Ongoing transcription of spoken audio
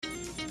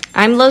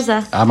I'm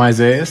Loza. I'm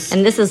Isaias.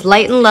 And this is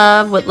Light and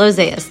Love with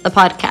Lozeus, the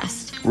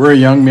podcast. We're a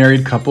young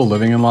married couple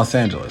living in Los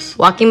Angeles.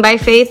 Walking by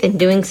faith and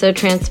doing so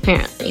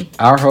transparently.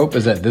 Our hope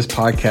is that this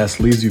podcast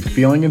leaves you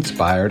feeling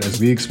inspired as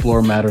we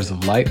explore matters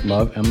of light,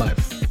 love, and life.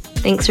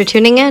 Thanks for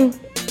tuning in.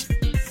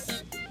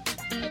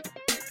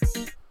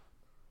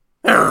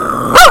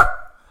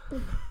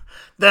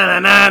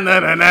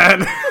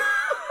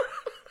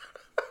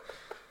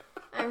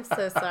 I'm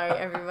so sorry,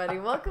 everybody.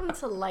 Welcome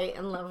to Light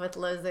and Love with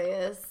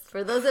Lozeus.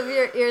 For those of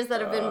your ears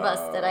that have been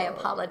busted, I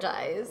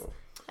apologize.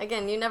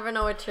 Again, you never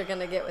know what you're going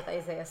to get with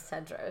Isaias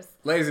Tedros.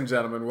 Ladies and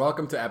gentlemen,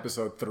 welcome to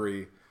episode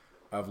 3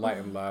 of Light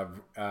and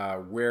Love,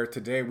 where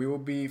today we will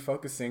be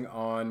focusing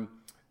on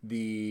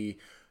the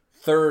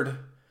third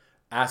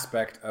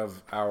aspect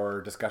of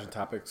our discussion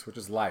topics, which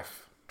is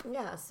life.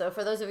 Yeah, so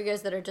for those of you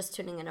guys that are just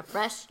tuning in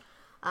afresh,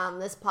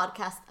 this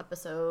podcast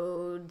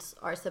episodes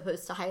are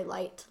supposed to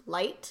highlight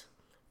light,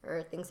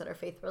 or things that are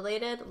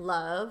faith-related,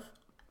 love,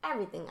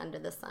 everything under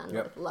the sun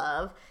with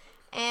love,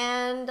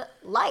 and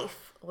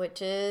life,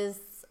 which is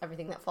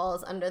everything that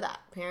falls under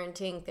that,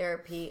 parenting,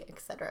 therapy,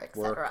 etc.,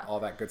 etc. Work, all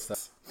that good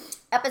stuff.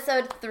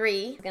 Episode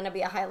 3 is going to be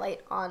a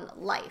highlight on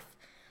life.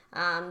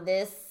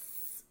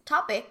 This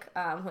topic,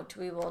 which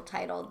we will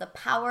title The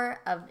Power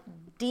of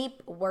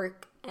Deep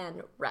Work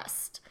and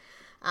Rest.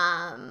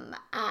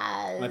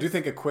 I do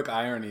think a quick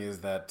irony is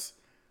that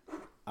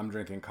I'm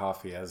drinking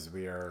coffee as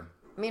we are...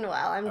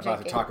 Meanwhile, I'm about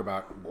drinking to talk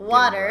about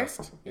water.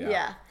 Rest.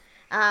 Yeah.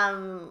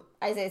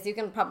 Isaiah, you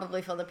can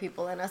probably fill the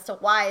people in as to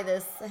why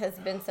this has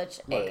been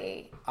such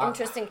a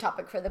interesting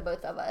topic for the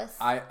both of us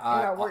in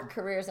our work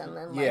careers and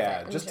then life.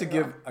 Yeah, just to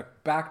give a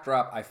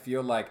backdrop, I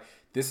feel like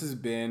this has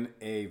been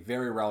a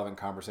very relevant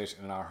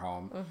conversation in our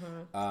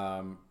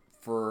home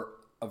for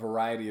a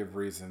variety of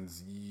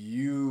reasons.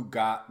 You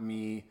got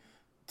me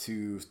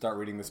to start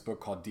reading this book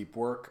called Deep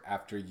Work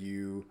after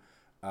you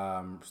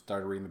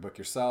started reading the book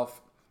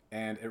yourself.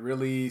 And it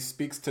really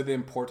speaks to the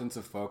importance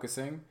of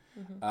focusing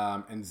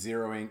and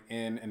zeroing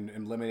in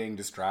and limiting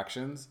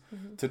distractions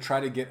to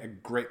try to get a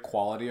great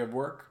quality of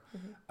work.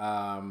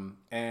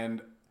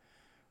 And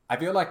I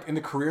feel like in the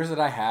careers that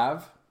I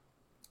have...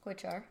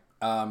 Which are?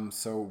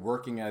 So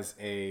working as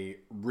a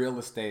real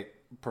estate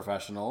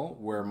professional,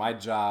 where my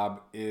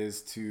job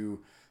is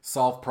to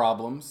solve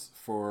problems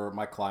for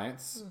my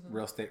clients,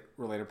 real estate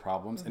related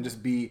problems, and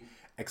just be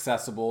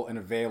accessible and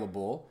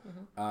available.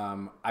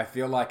 I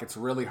feel like it's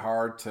really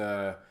hard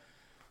to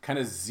kind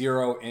of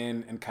zero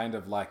in and kind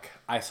of like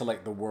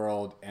isolate the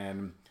world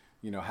and,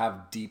 you know,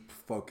 have deep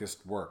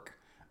focused work.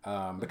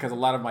 Because a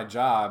lot of my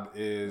job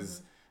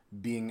is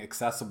being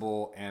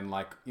accessible and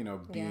like, you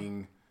know,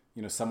 being,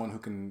 you know, someone who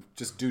can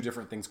just do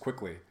different things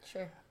quickly.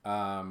 Sure.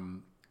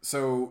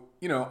 So,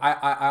 you know,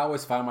 I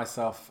always find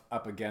myself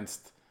up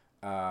against,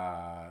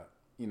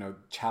 you know,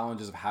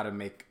 challenges of how to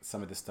make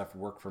some of this stuff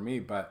work for me.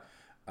 But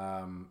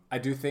I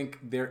do think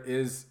there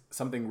is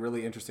something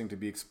really interesting to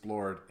be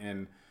explored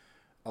in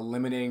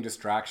eliminating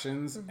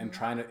distractions and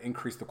trying to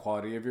increase the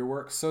quality of your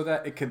work so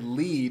that it could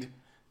lead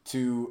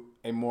to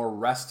a more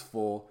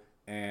restful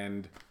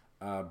and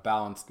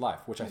balanced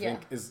life, which I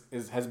think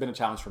has been a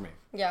challenge for me.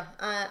 Yeah,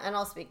 and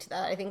I'll speak to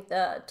that. I think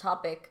the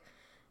topic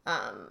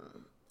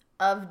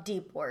of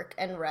deep work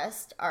and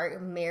rest are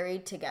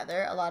married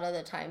together. A lot of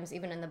the times,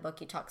 even in the book,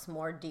 he talks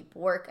more deep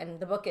work, and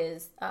the book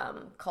is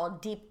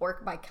called Deep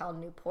Work by Cal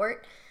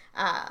Newport.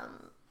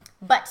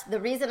 But the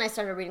reason I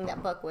started reading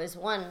that book was,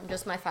 one,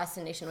 just my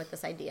fascination with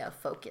this idea of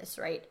focus,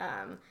 right?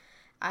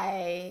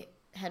 I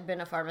had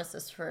been a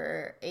pharmacist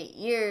for 8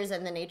 years,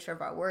 and the nature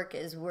of our work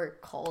is we're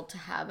called to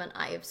have an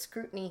eye of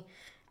scrutiny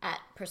at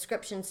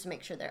prescriptions to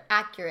make sure they're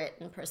accurate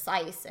and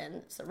precise and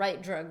it's the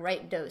right drug,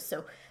 right dose.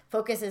 So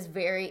focus is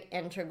very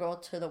integral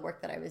to the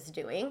work that I was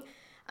doing.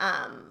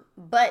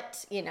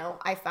 But, you know,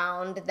 I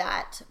found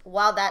that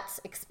while that's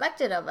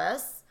expected of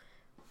us,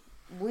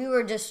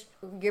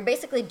 you're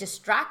basically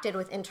distracted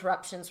with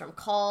interruptions from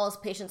calls,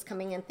 patients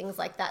coming in, things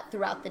like that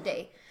throughout the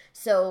day.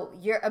 So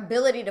your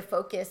ability to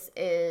focus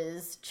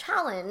is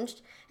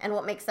challenged. And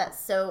what makes that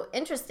so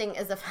interesting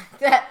is the fact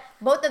that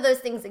both of those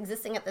things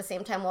existing at the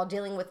same time while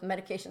dealing with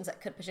medications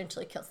that could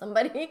potentially kill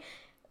somebody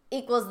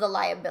equals the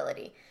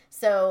liability.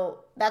 So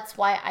that's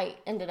why I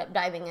ended up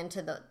diving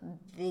into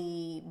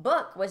the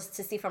book, was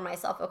to see for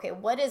myself, okay,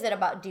 what is it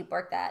about deep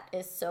work that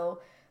is so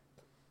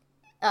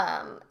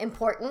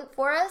important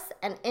for us?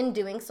 And in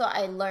doing so,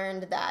 I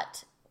learned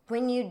that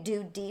when you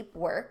do deep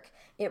work,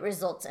 it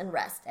results in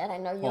rest. And I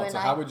know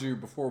how would you,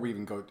 before we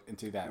even go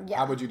into that,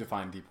 how would you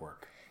define deep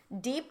work?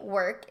 Deep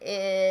work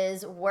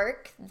is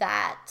work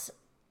that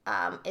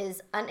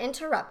is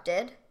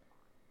uninterrupted,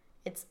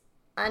 it's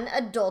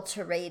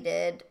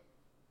unadulterated,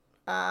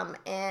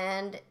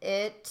 and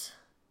it's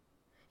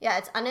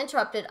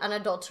uninterrupted,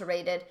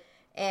 unadulterated,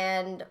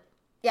 and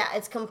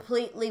it's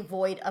completely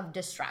void of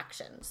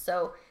distractions.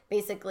 So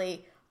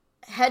basically,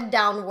 head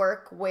down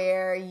work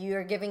where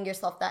you're giving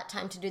yourself that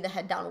time to do the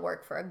head down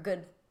work for a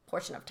good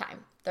portion of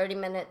time. 30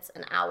 minutes,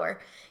 an hour,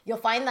 you'll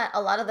find that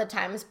a lot of the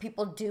times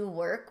people do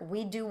work.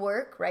 We do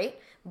work, right?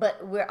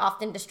 But we're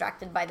often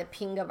distracted by the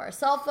ping of our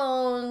cell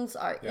phones,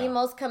 our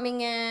emails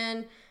coming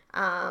in,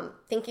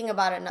 thinking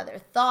about another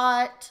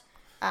thought.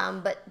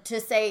 But to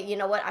say, you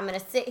know what, I'm going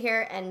to sit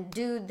here and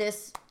do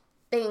this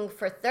thing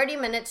for 30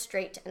 minutes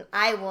straight, and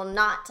I will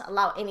not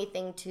allow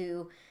anything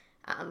to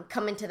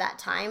come into that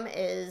time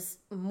is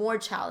more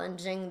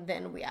challenging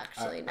than we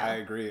actually know. I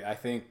agree. I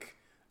think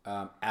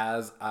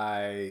as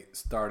I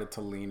started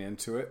to lean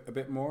into it a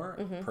bit more,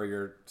 per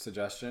your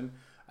suggestion,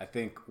 I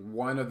think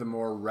one of the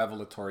more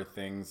revelatory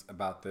things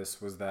about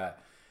this was that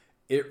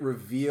it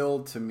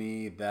revealed to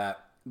me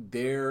that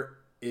there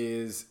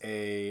is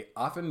a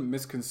often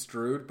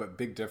misconstrued but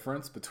big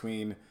difference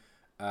between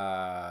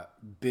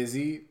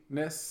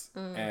busyness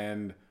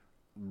and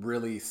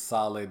really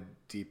solid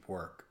deep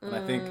work. And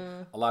I think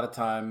a lot of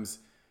times,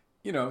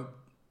 you know,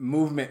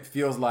 movement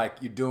feels like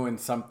you're doing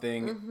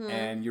something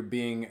and you're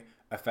being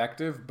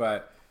effective,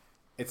 but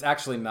it's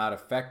actually not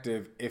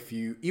effective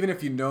even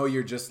if you know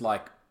you're just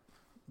like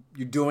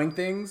you're doing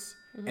things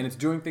and it's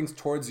doing things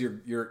towards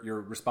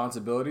your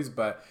responsibilities.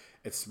 But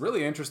it's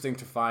really interesting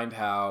to find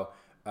how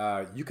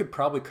you could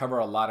probably cover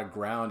a lot of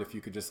ground if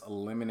you could just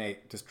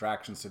eliminate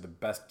distractions to the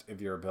best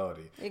of your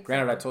ability. Exactly.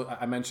 Granted,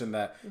 I mentioned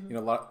that you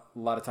know a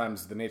lot of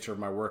times the nature of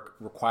my work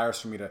requires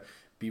for me to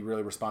be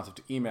really responsive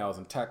to emails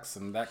and texts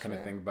and that kind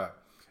of thing. But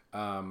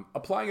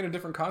applying it in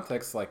different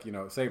contexts, like, you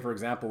know, say for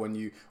example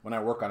when I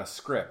work on a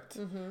script,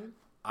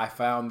 I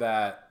found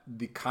that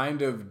the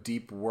kind of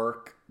deep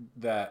work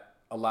that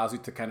allows you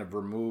to kind of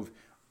remove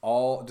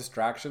all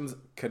distractions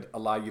could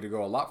allow you to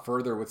go a lot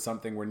further with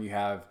something when you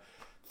have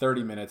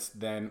 30 minutes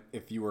than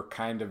if you were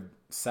kind of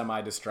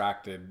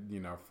semi-distracted, you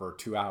know, for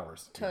 2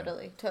 hours.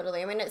 Totally.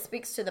 I mean, it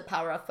speaks to the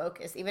power of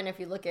focus. Even if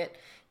you look at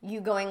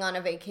you going on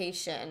a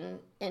vacation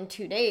in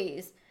 2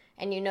 days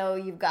and you know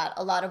you've got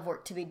a lot of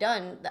work to be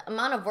done, the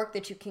amount of work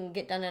that you can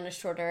get done in a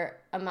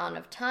shorter amount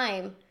of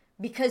time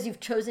because you've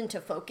chosen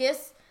to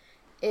focus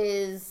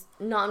is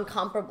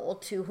non-comparable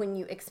to when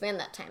you expand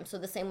that time. So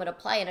the same would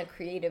apply in a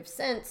creative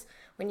sense.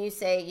 When you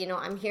say, you know,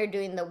 I'm here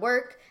doing the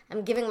work,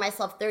 I'm giving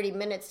myself 30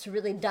 minutes to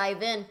really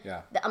dive in.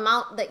 Yeah. The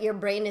amount that your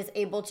brain is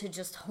able to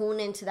just hone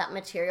into that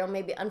material,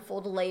 maybe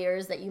unfold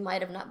layers that you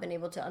might have not been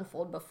able to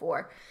unfold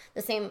before.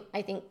 The same,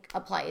 I think,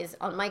 applies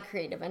on my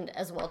creative end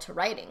as well to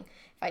writing.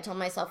 If I tell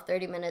myself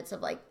 30 minutes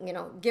of, like, you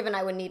know, given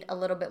I would need a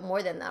little bit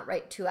more than that,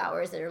 right? 2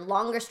 hours that are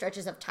longer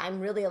stretches of time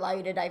really allow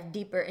you to dive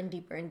deeper and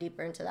deeper and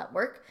deeper into that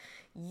work.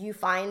 You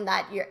find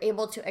that you're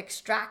able to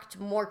extract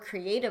more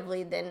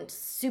creatively than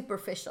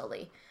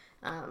superficially.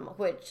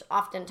 Which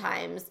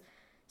oftentimes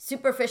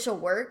superficial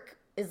work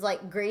is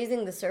like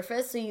grazing the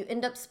surface. So you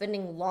end up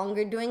spending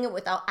longer doing it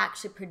without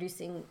actually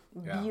producing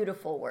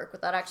beautiful work,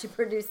 without actually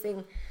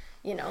producing,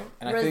 you know,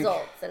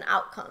 results and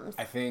outcomes.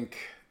 I think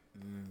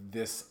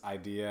this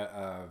idea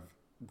of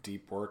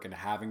deep work and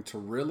having to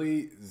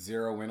really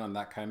zero in on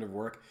that kind of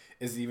work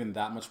is even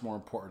that much more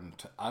important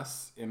to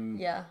us in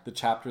the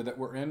chapter that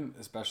we're in,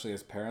 especially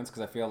as parents.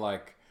 Because I feel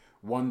like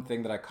one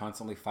thing that I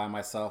constantly find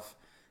myself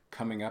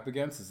coming up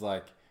against is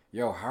like,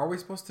 yo, how are we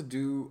supposed to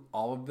do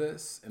all of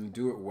this and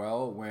do it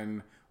well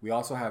when we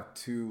also have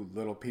 2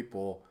 little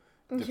people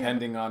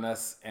depending on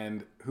us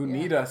and who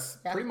need us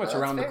pretty much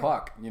around the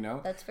clock, you know?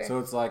 That's fair. So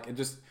it's like,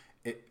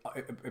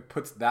 it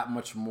puts that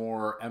much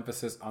more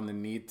emphasis on the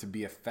need to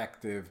be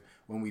effective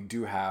when we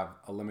do have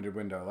a limited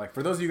window. Like,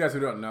 for those of you guys who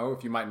don't know,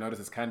 if you might notice,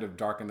 it's kind of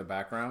dark in the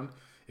background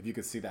if you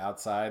could see the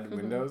outside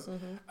windows.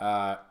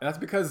 And that's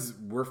because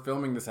we're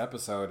filming this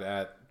episode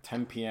at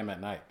 10 p.m.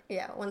 at night.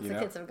 Yeah, once the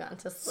kids have gone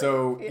to sleep.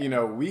 So, you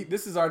know,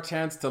 this is our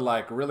chance to,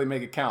 like, really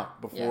make it count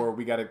before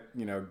we got to,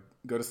 you know,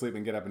 go to sleep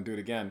and get up and do it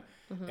again.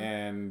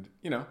 And,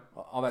 you know,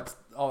 all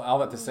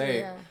that to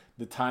say,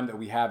 the time that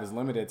we have is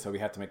limited, so we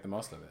have to make the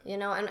most of it. You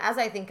know, and as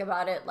I think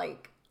about it,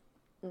 like,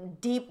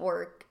 deep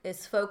work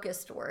is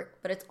focused work,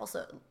 but it's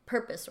also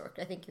purpose work.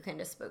 I think you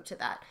kind of spoke to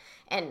that.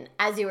 And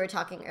as you were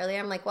talking earlier,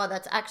 I'm like, wow,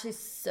 that's actually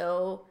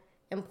so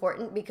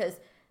important because...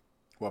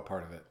 What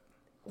part of it?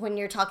 When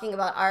you're talking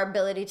about our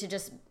ability to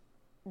just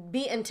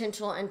be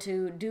intentional and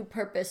to do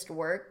purposed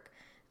work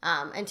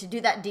and to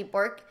do that deep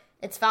work,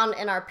 it's found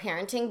in our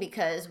parenting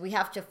because we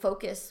have to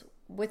focus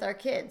with our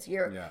kids.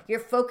 You're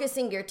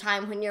focusing your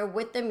time. When you're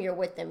with them,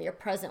 you're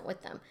present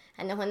with them.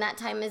 And then when that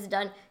time is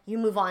done, you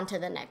move on to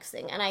the next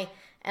thing. And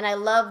I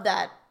love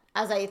that.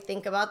 As I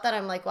think about that,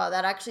 I'm like, wow,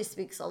 that actually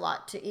speaks a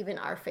lot to even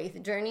our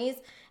faith journeys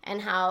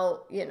and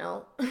how, you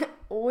know,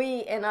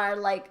 we in our,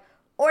 like,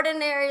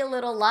 ordinary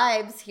little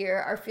lives here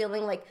are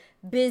feeling like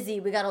busy.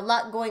 We got a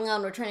lot going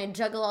on. We're trying to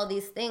juggle all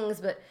these things,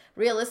 but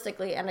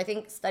realistically, and I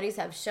think studies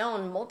have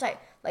shown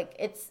Like,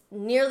 it's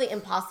nearly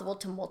impossible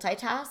to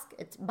multitask.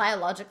 It's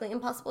biologically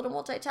impossible to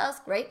multitask,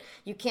 right?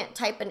 You can't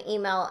type an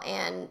email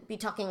and be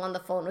talking on the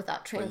phone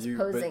without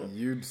transposing. But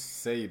you'd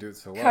say you do it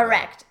so well.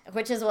 Correct,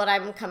 which is what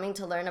I'm coming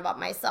to learn about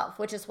myself,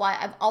 which is why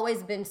I've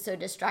always been so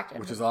distracted.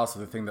 Which is also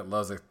the thing that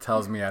Loza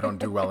tells me I don't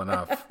do well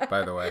enough,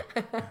 by the way.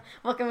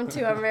 Welcome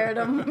to a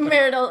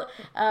marital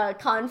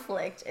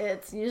conflict.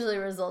 It's usually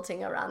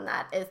resulting around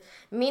that. Is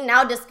me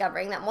now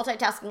discovering that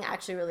multitasking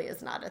actually really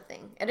is not a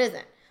thing. It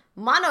isn't.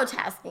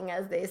 Monotasking,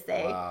 as they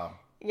say. Wow.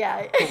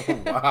 Yeah.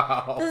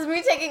 Wow. This is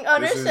me taking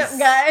ownership,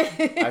 guys.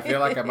 I feel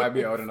like I might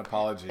be owed an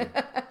apology.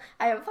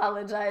 I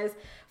apologize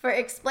for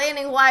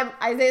explaining why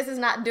Isaiah is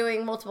not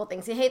doing multiple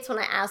things. He hates when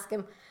I ask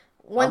him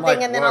one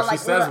thing and then I'll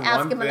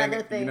ask him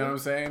another thing. You know what I'm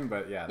saying?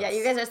 But yeah. Yeah,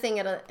 you guys are seeing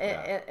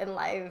it in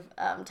live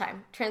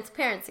time.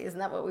 Transparency, isn't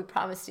that what we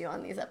promised you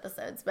on these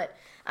episodes? But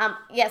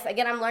yes,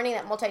 again, I'm learning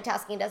that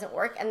multitasking doesn't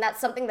work. And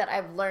that's something that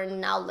I've learned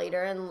now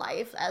later in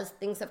life as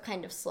things have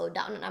kind of slowed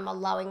down and I'm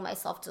allowing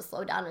myself to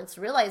slow down. And it's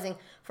realizing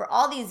for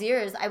all these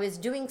years, I was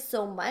doing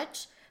so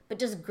much, but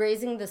just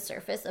grazing the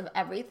surface of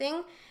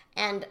everything.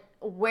 And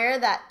where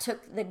that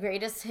took the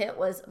greatest hit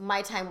was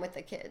my time with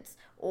the kids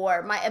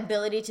or my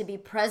ability to be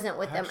present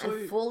with them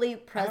and fully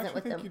present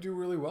with them. I think you do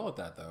really well at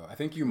that, though. I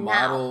think you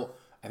model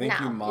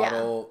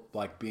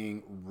like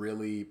being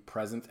really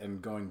present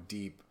and going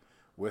deep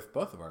with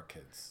both of our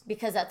kids.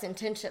 Because that's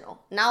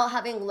intentional. Now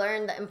having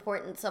learned the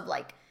importance of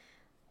like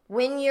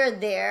when you're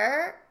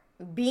there,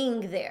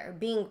 being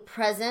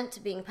present,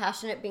 being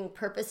passionate, being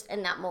purposed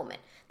in that moment.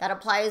 That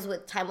applies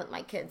with time with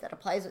my kids. That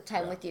applies with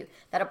time with you.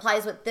 That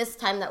applies with this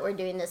time that we're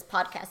doing this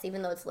podcast,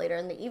 even though it's later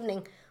in the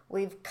evening.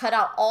 We've cut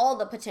out all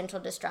the potential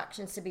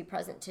distractions to be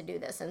present to do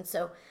this. And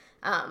so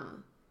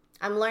I'm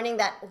learning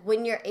that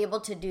when you're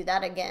able to do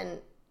that again,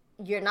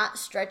 you're not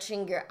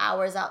stretching your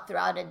hours out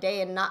throughout a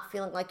day and not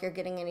feeling like you're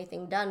getting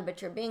anything done,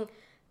 but you're being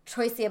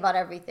choicey about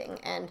everything.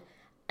 And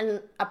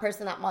a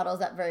person that models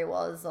that very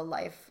well is the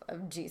life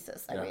of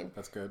Jesus. I mean,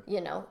 that's good. You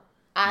know,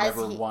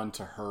 never one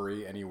to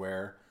hurry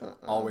anywhere.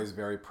 Always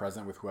very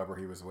present with whoever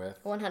he was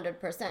with.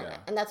 100%. Yeah.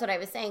 And that's what I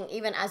was saying.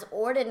 Even as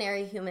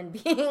ordinary human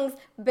beings,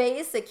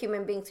 basic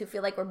human beings who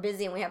feel like we're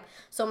busy and we have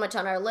so much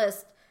on our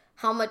list,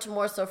 how much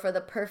more so for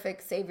the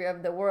perfect Savior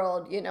of the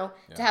world, you know,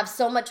 to have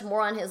so much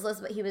more on his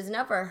list. But he was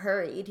never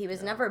hurried. He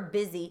was never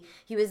busy.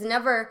 He was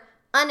never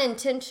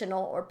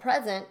unintentional or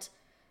present.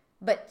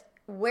 But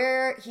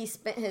where he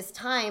spent his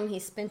time, he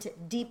spent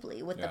it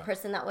deeply with the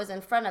person that was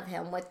in front of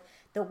him, with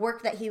the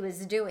work that he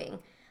was doing.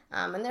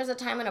 And there's a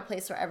time and a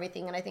place for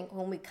everything. And I think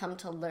when we come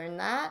to learn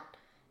that,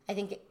 I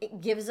think it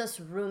gives us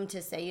room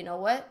to say, you know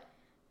what?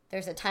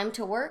 There's a time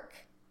to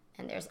work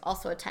and there's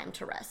also a time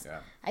to rest. Yeah.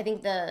 I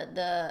think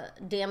the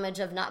damage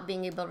of not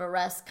being able to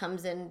rest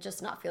comes in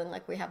just not feeling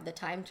like we have the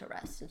time to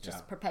rest. It's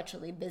just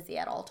perpetually busy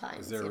at all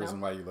times. Is there a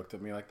reason why you looked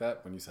at me like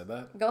that when you said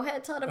that? Go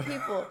ahead, tell the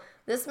people.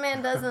 This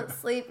man doesn't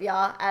sleep,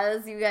 y'all.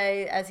 As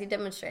he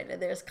demonstrated,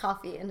 there's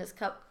coffee in his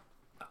cup.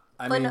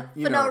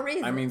 No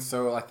reason. I mean,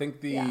 so I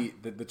think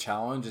the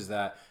challenge is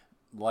that,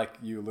 like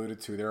you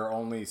alluded to, there are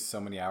only so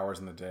many hours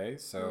in the day.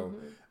 So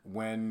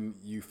when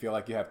you feel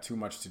like you have too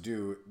much to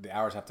do, the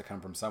hours have to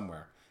come from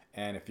somewhere.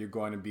 And if you're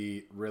going to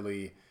be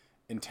really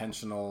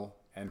intentional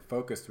and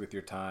focused with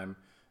your time,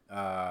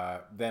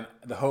 then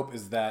the hope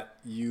is that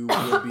you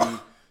will be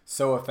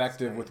so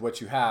effective with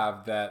what you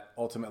have that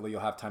ultimately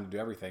you'll have time to do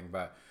everything.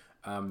 But,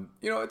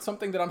 it's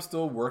something that I'm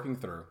still working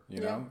through,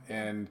 you know,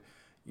 and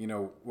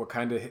what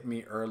kind of hit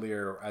me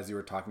earlier as you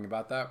were talking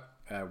about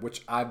that,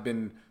 which I've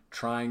been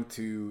trying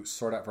to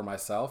sort out for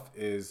myself,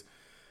 is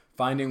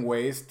finding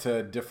ways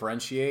to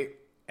differentiate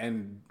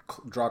and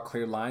draw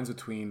clear lines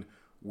between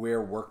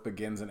where work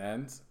begins and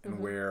ends and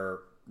where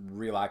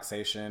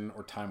relaxation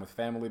or time with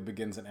family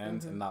begins and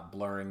ends, and not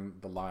blurring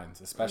the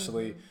lines,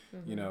 especially,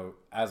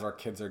 as our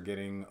kids are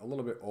getting a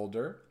little bit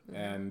older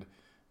and,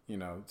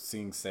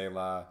 seeing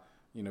Selah,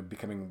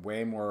 becoming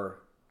way more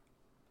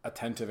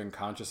attentive and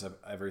conscious of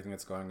everything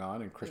that's going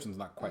on, and Christian's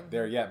not quite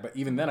there yet. But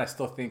even then, I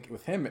still think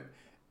with him,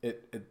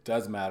 it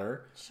does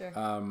matter.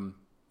 Sure.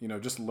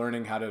 Just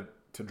learning how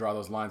to draw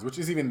those lines, which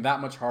is even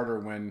that much harder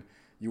when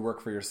you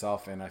work for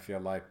yourself, and I feel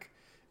like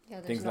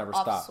things never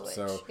stop. Switch.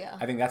 So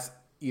I think that's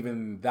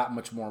even that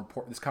much more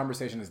important. This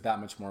conversation is that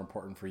much more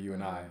important for you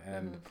and I.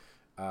 And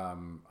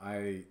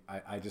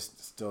I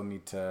just still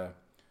need to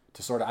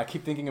sort of, I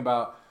keep thinking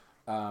about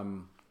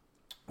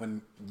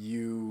when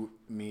you,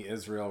 me,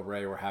 Israel,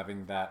 Ray were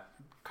having that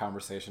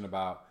conversation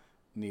about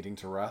needing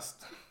to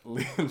rest,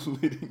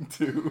 leading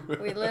to...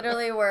 We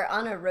literally were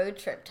on a road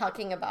trip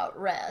talking about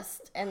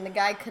rest, and the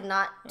guy could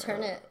not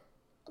turn it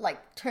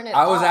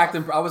off.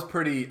 I was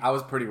pretty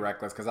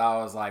reckless, because I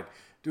was like,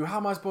 dude, how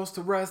am I supposed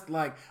to rest?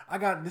 Like, I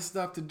got this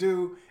stuff to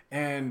do,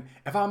 and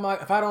if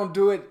I don't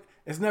do it,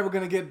 it's never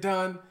gonna get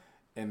done.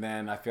 And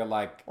then I feel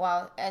like,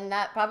 wow, and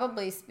that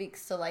probably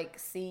speaks to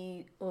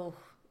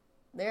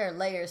there are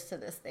layers to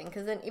this thing,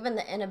 because then even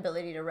the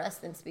inability to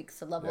rest then speaks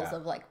to levels Yeah.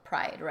 of like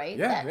pride, right?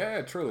 Yeah, That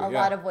yeah, truly. a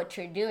Yeah. lot of what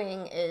you're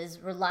doing is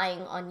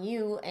relying on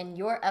you and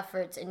your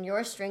efforts and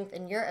your strength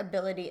and your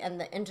ability, and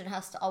the engine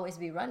has to always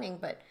be running.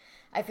 But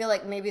I feel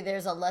like maybe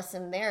there's a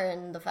lesson there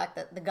in the fact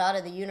that the God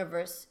of the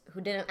universe,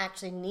 who didn't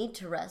actually need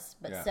to rest,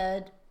 but Yeah.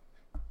 said,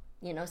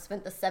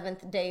 spent the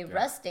seventh day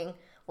resting,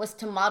 was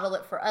to model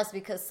it for us,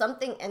 because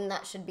something in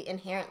that should be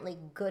inherently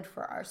good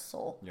for our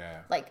soul.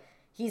 Yeah. Like,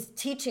 he's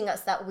teaching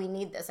us that we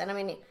need this. And I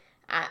mean,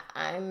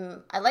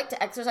 I like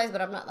to exercise,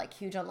 but I'm not like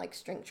huge on like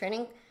strength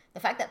training. The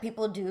fact that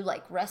people do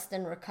like rest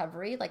and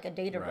recovery, like a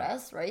day to Right.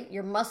 rest, right?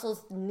 Your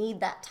muscles need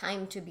that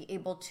time to be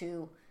able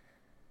to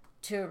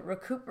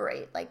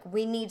recuperate. Like,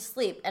 we need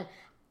sleep. And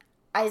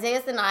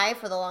Isaiah and I,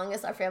 for the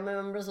longest, our family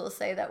members will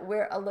say that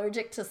we're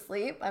allergic to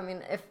sleep. I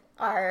mean, if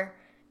our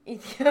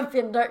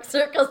Ethiopian dark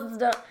circles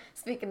don't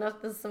speak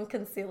enough, there's some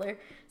concealer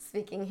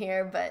speaking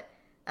here, but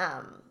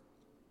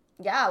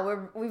yeah,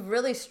 we've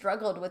really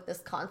struggled with this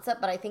concept,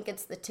 but I think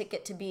it's the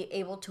ticket to be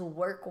able to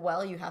work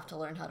well. You have to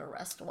learn how to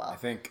rest well. I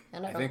think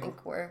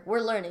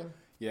We're learning.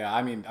 Yeah,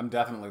 I mean, I'm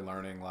definitely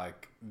learning.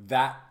 Like,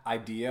 that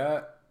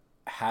idea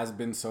has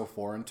been so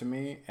foreign to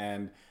me,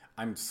 and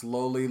I'm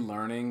slowly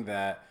learning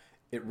that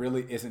it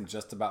really isn't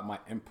just about my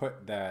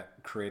input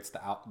that creates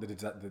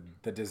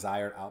the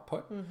desired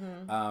output.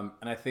 And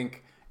I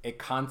think a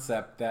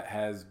concept that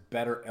has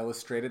better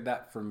illustrated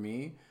that for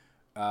me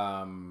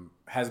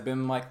has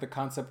been like the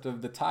concept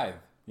of the tithe.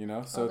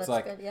 So it's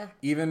like, good, yeah.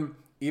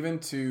 even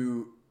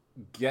to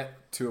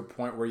get to a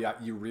point where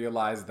you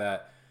realize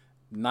that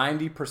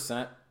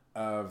 90%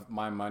 of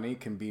my money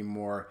can be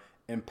more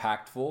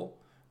impactful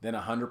than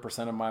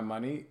 100% of my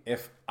money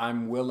if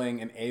I'm willing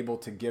and able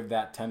to give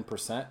that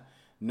 10%,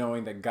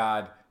 knowing that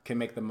God can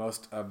make the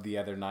most of the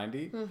other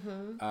 90.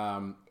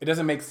 It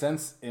doesn't make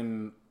sense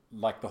in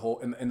like the whole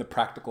in the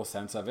practical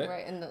sense of it,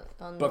 Right?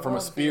 but from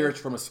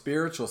a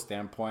spiritual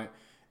standpoint,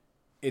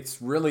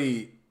 it's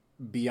really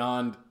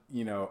beyond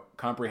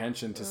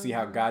comprehension to see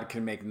how God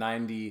can make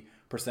 90%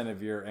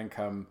 of your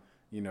income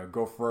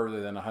go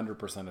further than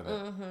 100% of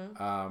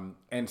it.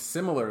 And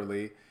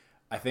similarly,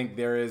 I think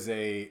there is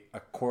a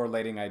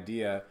correlating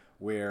idea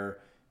where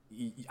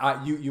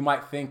you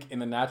might think in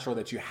the natural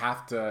that you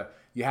have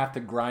to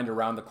grind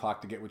around the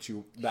clock to get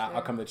that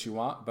outcome that you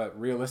want, but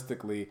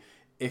realistically,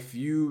 if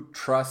you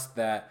trust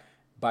that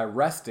by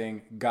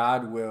resting,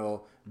 God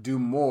will do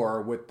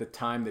more with the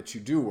time that you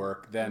do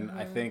work, then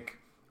I think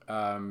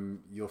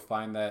you'll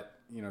find that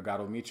God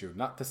will meet you.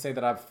 Not to say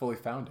that I've fully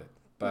found it,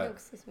 but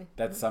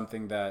that's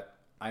something that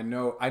I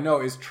know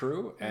is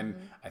true, and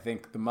I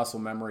think the muscle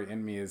memory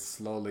in me is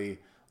slowly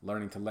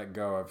learning to let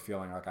go of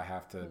feeling like I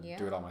have to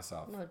do it all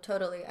myself. No,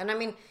 totally. And I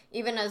mean,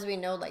 even as we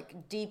know,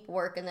 like, deep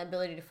work and the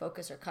ability to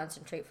focus or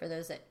concentrate for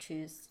those that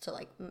choose to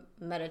like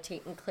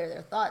meditate and clear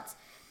their thoughts,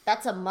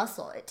 that's a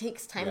muscle. It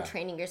takes time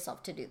training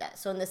yourself to do that.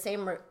 So in the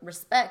same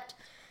respect,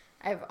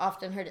 I've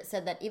often heard it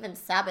said that even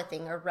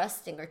Sabbathing or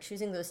resting or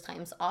choosing those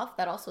times off,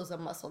 that also is a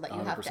muscle that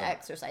you have to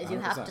exercise. 100%. You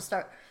have to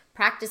start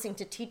practicing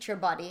to teach your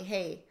body,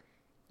 hey,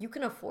 you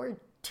can afford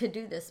to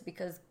do this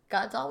because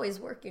God's always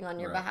working on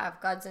your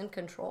behalf. God's in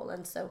control.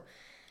 And so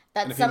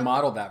that's and if He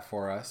modeled that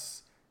for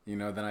us,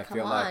 then I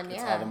feel like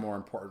it's all the more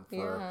important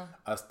for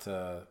us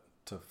to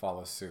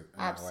follow suit.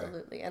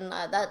 Absolutely. And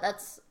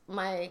that's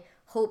my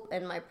hope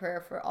and my prayer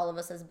for all of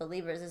us as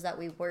believers, is that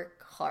we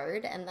work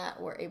hard and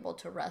that we're able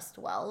to rest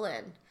well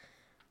and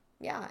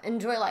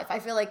enjoy life. I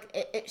feel like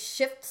it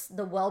shifts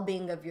the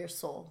well-being of your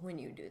soul when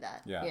you do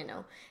that.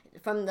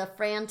 From the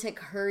frantic,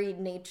 hurried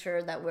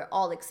nature that we're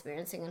all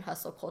experiencing in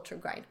hustle culture,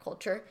 grind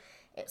culture,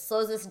 it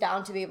slows us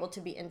down to be able to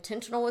be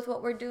intentional with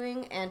what we're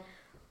doing. And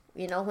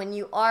when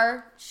you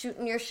are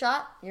shooting your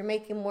shot, you're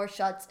making more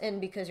shots in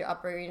because you're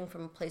operating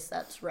from a place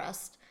that's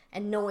rest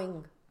and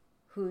knowing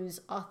who's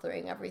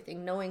authoring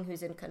everything, knowing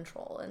who's in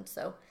control. And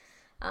so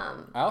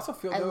I also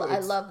feel I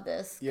love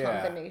this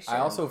combination. I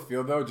also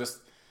feel though,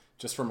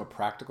 just from a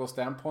practical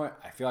standpoint,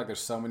 I feel like there's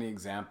so many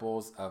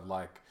examples of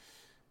like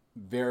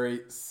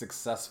very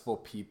successful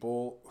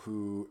people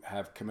who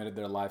have committed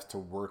their lives to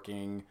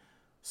working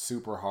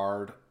super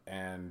hard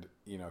and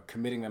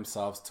committing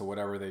themselves to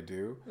whatever they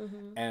do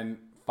and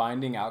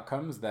finding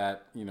outcomes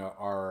that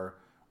are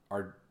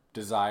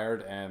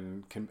desired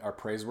and are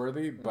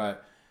praiseworthy,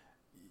 but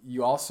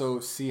you also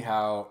see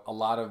how a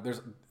lot of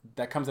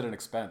that comes at an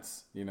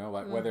expense,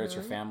 like whether it's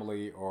your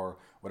family or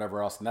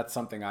whatever else, and that's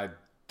something I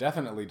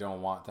definitely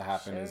don't want to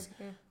happen, is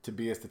to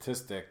be a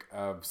statistic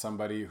of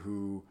somebody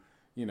who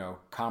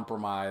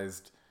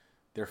compromised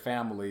their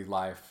family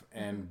life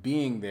and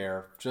being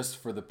there just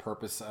for the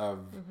purpose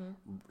of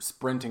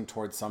sprinting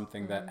towards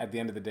something that at the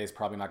end of the day is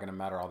probably not going to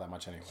matter all that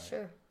much anyway.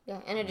 Sure. Yeah.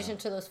 In addition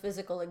to those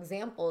physical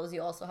examples,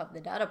 you also have the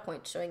data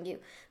points showing you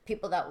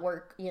people that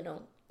work,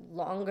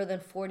 longer than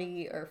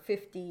 40 or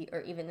 50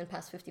 or even in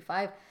past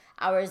 55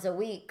 hours a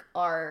week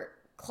are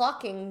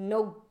clocking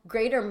no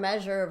greater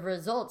measure of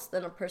results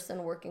than a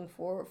person working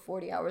for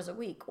 40 hours a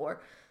week.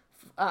 Or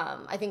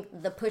I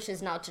think the push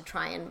is now to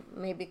try and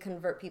maybe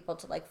convert people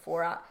to like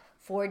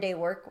 4-day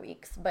work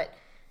weeks. But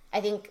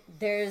I think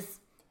there's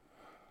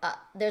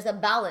a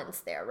balance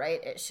there,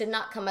 right? It should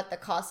not come at the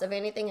cost of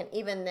anything. And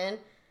even then,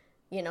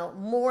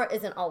 more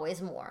isn't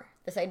always more.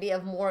 This idea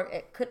of more,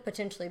 it could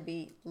potentially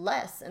be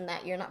less in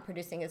that you're not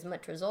producing as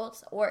much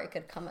results, or it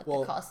could come at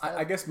the cost of...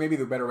 I guess maybe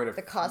the better way to...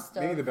 The cost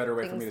of maybe the better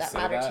way for me to say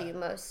that... matter to you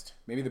most.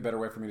 Maybe the better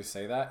way for me to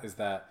say that is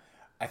that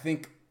I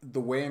think the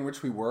way in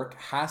which we work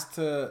has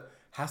to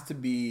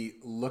be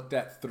looked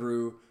at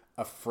through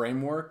a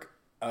framework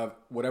of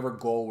whatever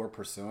goal we're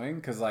pursuing.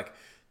 Because, like,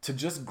 to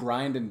just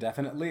grind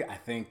indefinitely, I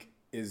think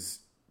is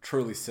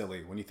truly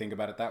silly when you think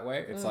about it that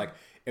way. It's like,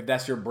 if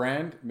that's your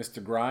brand,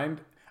 Mr.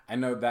 Grind... I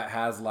know that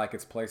has like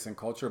its place in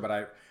culture, but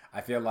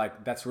I feel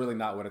like that's really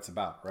not what it's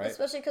about, right?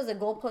 Especially because the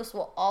goalpost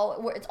will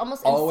it's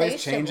almost always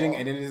insatiable. Changing,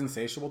 and it is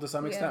insatiable to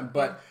some extent.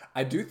 But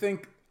I do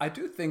think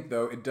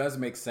though it does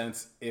make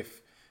sense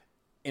if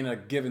in a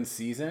given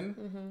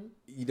season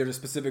there's a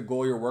specific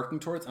goal you're working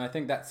towards, and I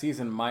think that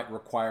season might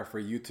require for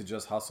you to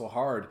just hustle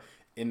hard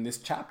in this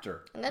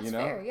chapter. And that's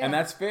fair, yeah. And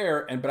that's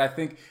fair. But I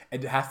think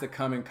it has to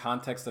come in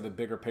context of a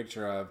bigger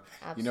picture of,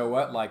 You know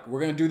what, like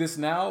we're gonna do this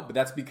now, but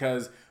that's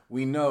because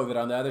we know that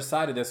on the other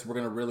side of this, we're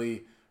going to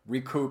really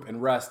recoup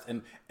and rest.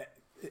 And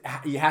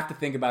you have to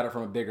think about it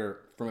from a bigger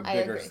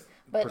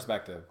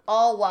perspective.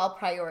 All while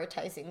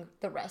prioritizing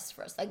the rest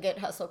first. I get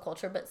hustle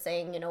culture, but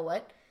saying, you know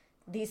what,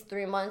 these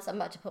 3 months, I'm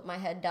about to put my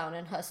head down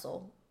and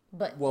hustle.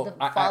 But the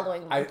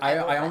following month,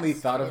 I only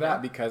thought of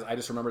that because I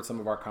just remembered some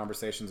of our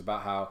conversations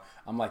about how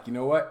I'm like, you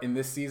know what, in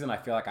this season, I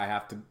feel like I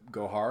have to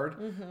go hard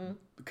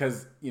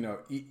because,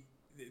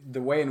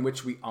 the way in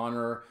which we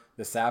honor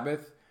the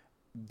Sabbath,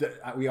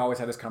 we always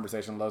have this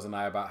conversation, Lowe's and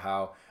I, about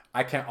how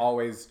I can't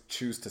always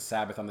choose to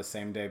Sabbath on the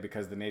same day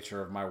because the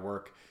nature of my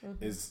work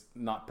is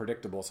not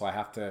predictable. So I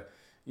have to,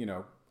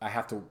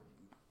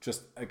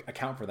 just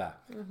account for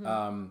that.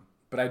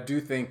 But I do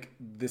think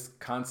this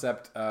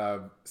concept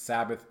of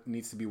Sabbath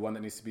needs to be one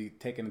that needs to be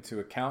taken into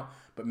account,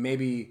 but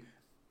maybe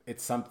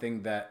it's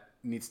something that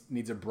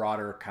needs a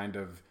broader kind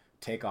of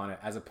take on it,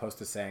 as opposed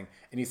to saying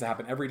it needs to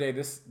happen every day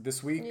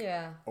this week.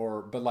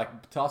 But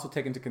like to also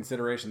take into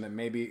consideration that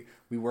maybe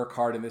we work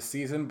hard in this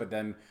season, but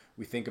then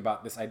we think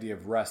about this idea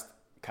of rest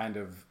kind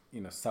of,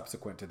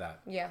 subsequent to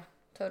that. Yeah,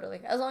 totally.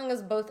 As long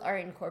as both are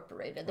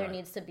incorporated, there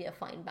needs to be a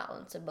fine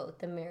balance of both,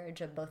 the marriage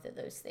of both of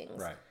those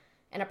things. Right.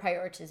 And a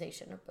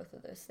prioritization of both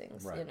of those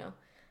things,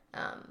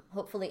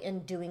 Hopefully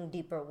in doing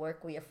deeper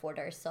work, we afford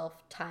ourselves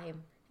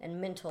time and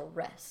mental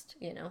rest,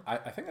 I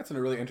think that's a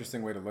really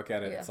interesting way to look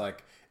at it. It's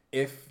like,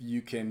 if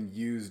you can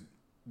use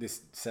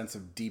this sense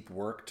of deep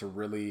work to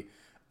really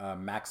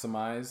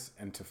maximize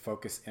and to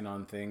focus in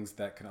on things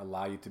that can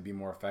allow you to be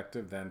more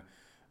effective, then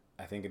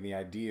I think in the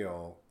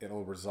ideal,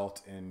 it'll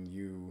result in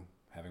you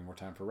having more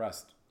time for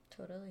rest.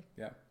 Totally.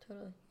 Yeah.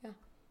 Totally. Yeah.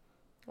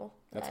 Well,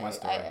 that's my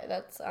story.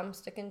 I'm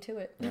sticking to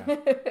it. Yeah.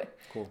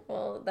 Cool.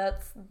 Well,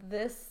 that's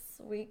this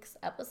week's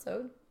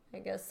episode, I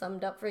guess,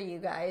 summed up for you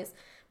guys.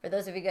 For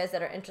those of you guys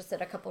that are interested,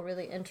 a couple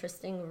really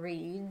interesting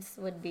reads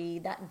would be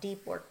that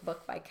Deep Work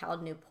book by Cal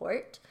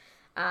Newport.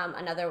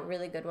 Another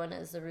really good one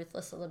is The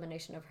Ruthless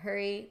Elimination of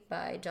Hurry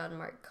by John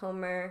Mark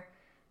Comer,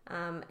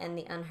 and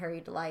The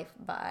Unhurried Life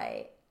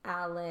by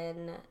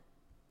Alan.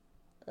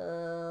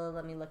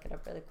 Let me look it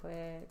up really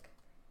quick.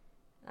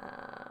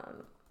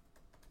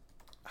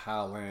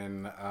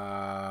 Howlin.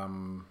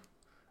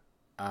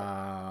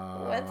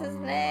 What's his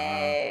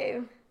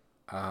name?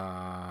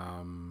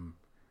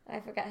 I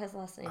forgot his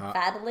last name.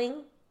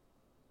 Fadling?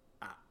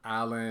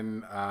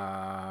 Alan.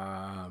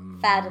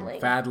 Fadling.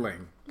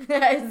 Fadling.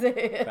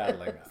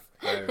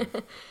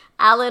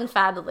 Alan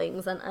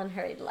Fadling's An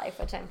Unhurried Life,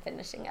 which I'm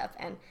finishing up,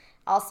 and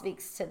all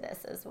speaks to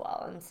this as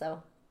well. And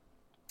so,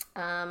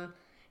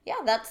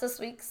 that's this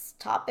week's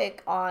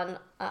topic on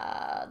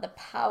the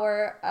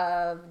power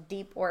of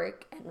deep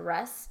work and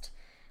rest.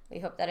 We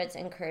hope that it's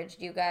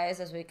encouraged you guys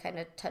as we kind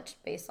of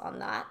touched base on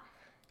that.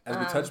 As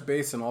we touch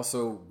base and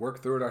also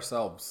work through it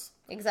ourselves.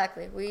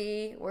 Exactly.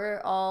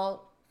 We're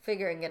all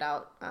figuring it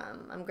out.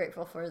 I'm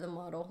grateful for the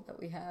model that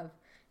we have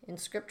in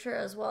Scripture,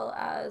 as well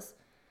as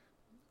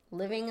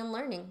living and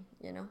learning,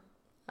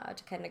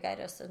 to kind of guide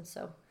us. And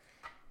so,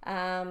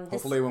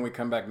 hopefully when we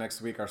come back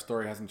next week, our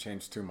story hasn't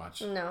changed too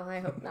much. No,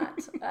 I hope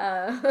not.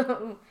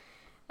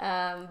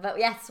 But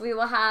yes, we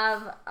will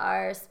have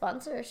our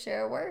sponsor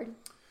share a word.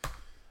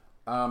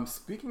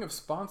 Speaking of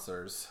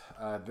sponsors,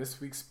 this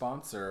week's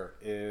sponsor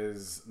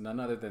is none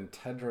other than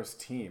Tedros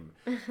Team.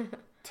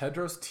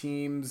 Tedros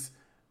Team's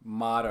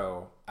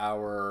motto,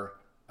 our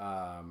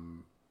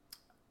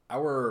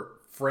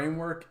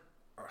framework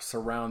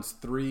surrounds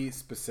 3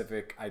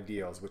 specific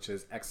ideals, which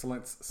is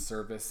excellence,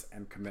 service,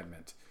 and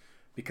commitment.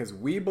 Because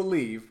we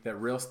believe that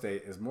real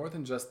estate is more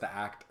than just the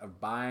act of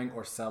buying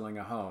or selling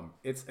a home.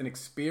 It's an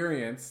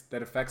experience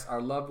that affects our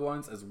loved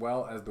ones as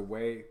well as the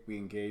way we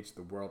engage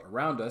the world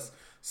around us.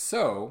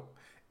 So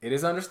it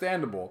is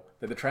understandable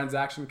that the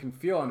transaction can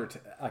feel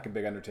like a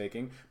big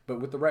undertaking,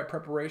 but with the right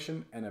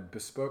preparation and a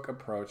bespoke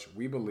approach,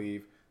 we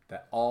believe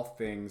that all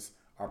things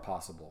are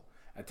possible.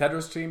 At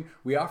Tedros Team,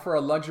 we offer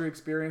a luxury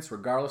experience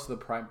regardless of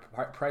the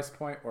price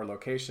point or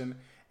location,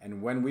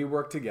 And when we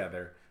work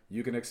together,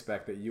 you can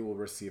expect that you will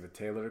receive a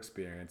tailored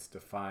experience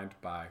defined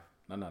by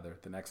none other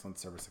than excellent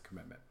service and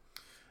commitment.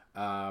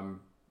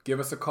 Give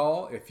us a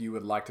call if you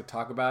would like to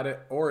talk about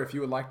it, or if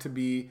you would like to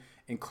be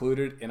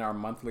included in our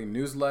monthly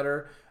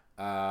newsletter.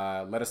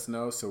 Let us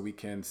know so we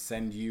can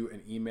send you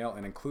an email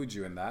and include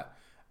you in that.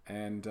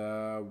 And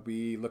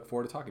we look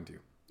forward to talking to you.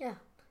 Yeah.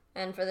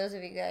 And for those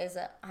of you guys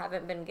that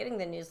haven't been getting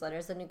the newsletter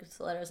is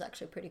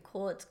actually pretty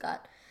cool. It's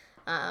got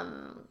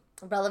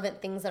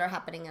relevant things that are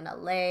happening in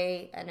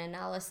LA, an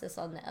analysis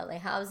on the LA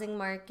housing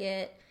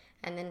market,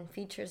 and then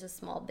features a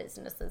small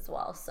business as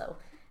well. So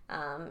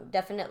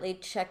definitely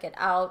check it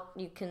out.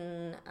 You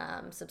can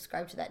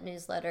subscribe to that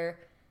newsletter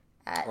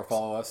or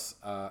follow us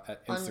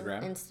at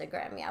Instagram. On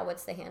Instagram, yeah.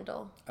 What's the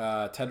handle?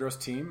 Tedros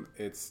Team.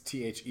 It's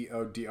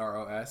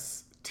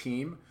THEODROS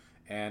Team.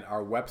 And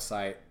our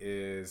website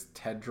is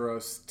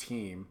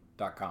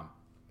tedrosteam.com.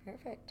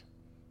 Perfect.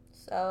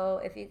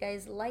 So if you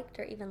guys liked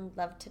or even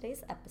loved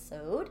today's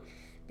episode,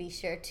 be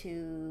sure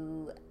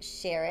to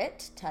share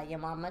it. Tell your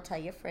mama, tell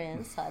your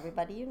friends, tell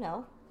everybody you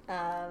know.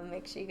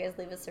 Make sure you guys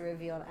leave us a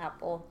review on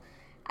Apple,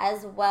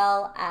 as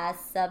well as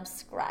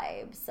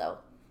subscribe. So,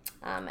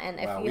 and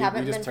if you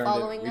haven't been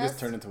following us, we just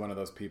turned into one of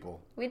those people.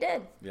 We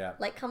did. Yeah.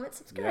 Like, comment,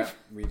 subscribe. Yeah,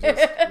 we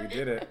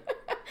did it.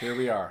 Here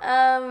we are.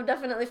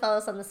 Definitely follow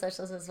us on the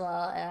socials as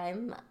well.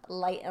 I'm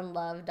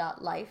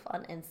lightandlove.life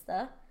on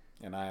Insta.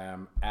 And I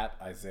am at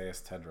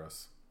Isaias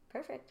Tedros.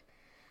 Perfect.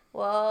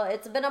 Well,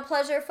 it's been a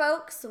pleasure,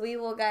 folks. We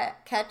will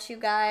catch you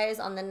guys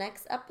on the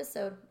next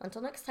episode.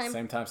 Until next time.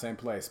 Same time, same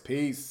place.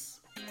 Peace.